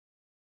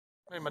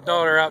My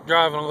daughter out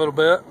driving a little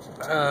bit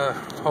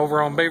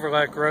over on Beaver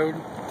Lake Road.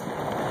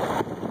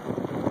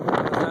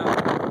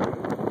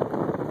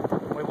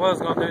 We was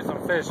going to do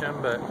some fishing,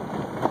 but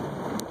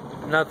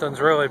nothing's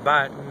really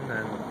biting,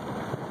 and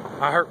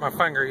I hurt my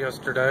finger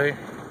yesterday.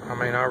 I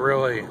mean, I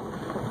really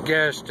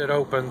gashed it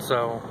open,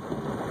 so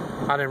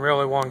I didn't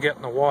really want to get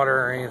in the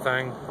water or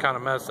anything, kind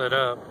of mess it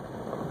up.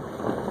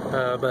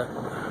 But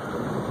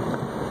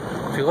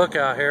if you look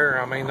out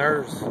here, I mean,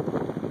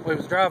 we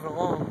was driving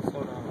along,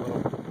 slow down a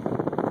little.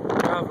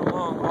 Driving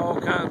along, all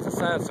kinds of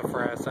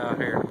sassafras out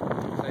here.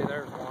 See,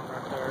 there's one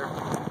right there.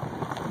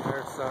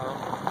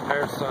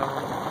 There's some.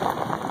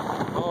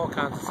 All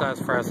kinds of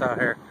sassafras out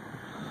here.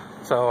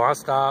 So I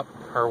stopped,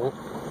 or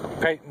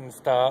Payt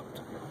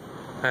stopped,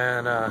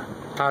 and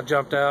I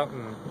jumped out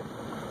and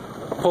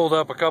pulled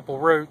up a couple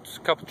roots, a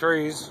couple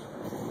trees.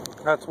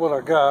 That's what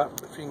I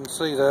got, if you can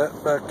see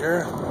that back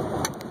there.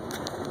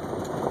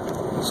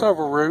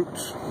 Several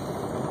roots.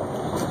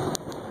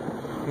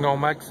 I'm gonna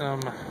make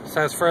some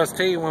sassafras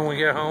tea when we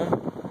get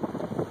home.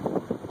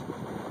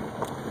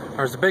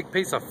 There's a big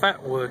piece of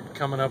fatwood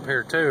coming up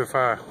here too.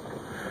 I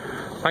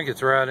think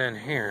it's right in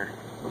here.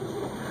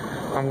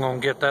 I'm gonna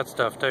get that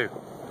stuff too.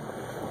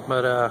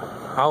 But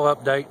I'll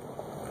update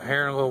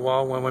here in a little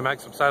while when we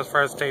make some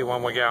sassafras tea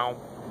when we get home.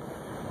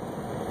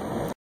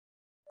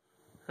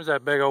 There's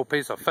that big old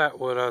piece of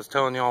fatwood I was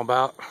telling y'all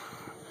about.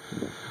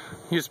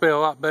 Used to be a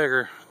lot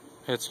bigger.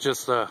 It's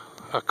just a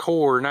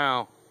core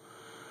now,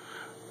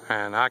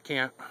 and I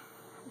can't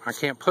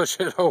push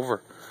it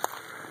over.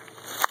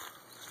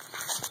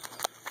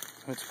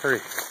 It's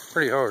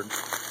pretty hard.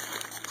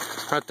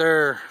 Right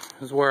there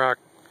is where I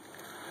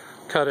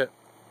cut it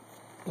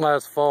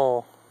last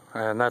fall,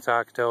 and that's how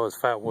I can tell it's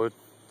fatwood.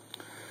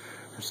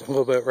 There's a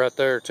little bit right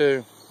there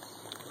too.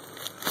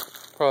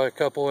 Probably a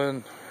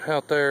couple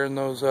out there in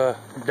those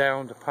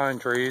downed pine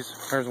trees.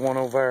 There's one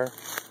over there.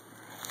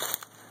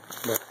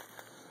 But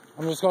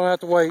I'm just gonna have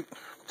to wait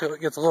till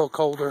it gets a little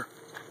colder.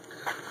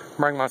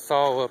 Bring my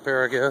saw up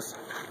here, I guess.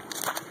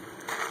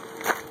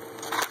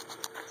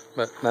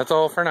 But that's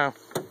all for now.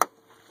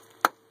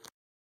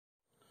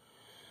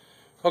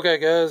 Okay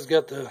guys,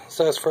 got the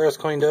sassafras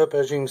cleaned up.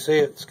 As you can see,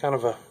 it's kind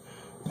of a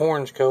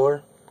orange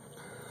color.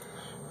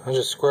 I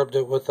just scrubbed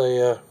it with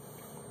a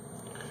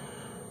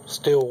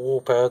steel wool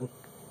pad.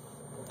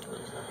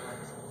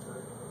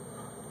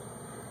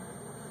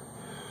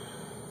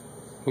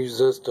 Use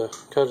this to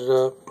cut it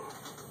up.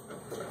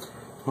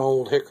 My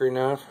old hickory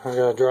knife. I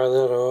gotta dry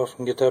that off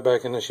and get that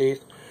back in the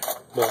sheath.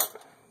 But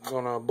I'm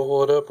gonna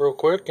boil it up real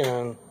quick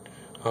and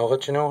I'll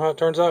let you know how it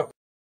turns out.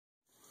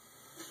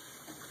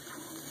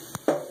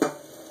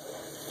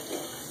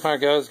 Alright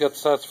guys, got the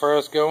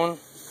sassafras going.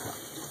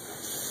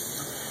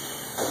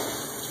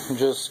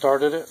 Just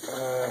started it.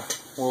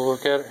 We'll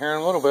look at it here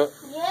in a little bit.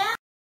 Yeah.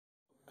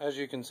 As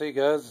you can see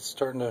guys, it's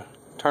starting to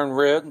turn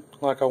red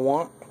like I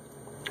want.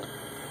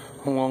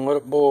 I'm going to let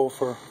it boil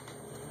for,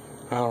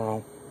 I don't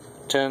know,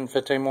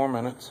 10-15 more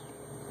minutes.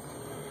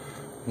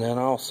 And then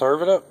I'll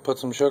serve it up, put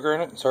some sugar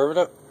in it and serve it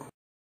up.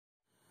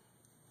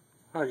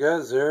 Alright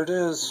guys, there it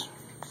is.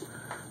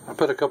 I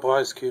put a couple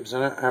ice cubes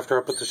in it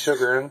after I put the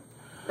sugar in.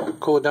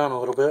 Cool it down a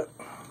little bit.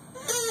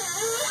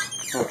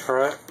 I'll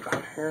try it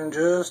here in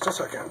just a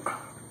second.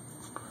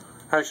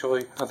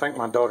 Actually, I think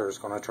my daughter is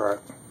going to try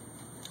it.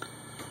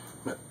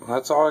 But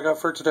that's all I got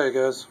for today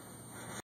guys.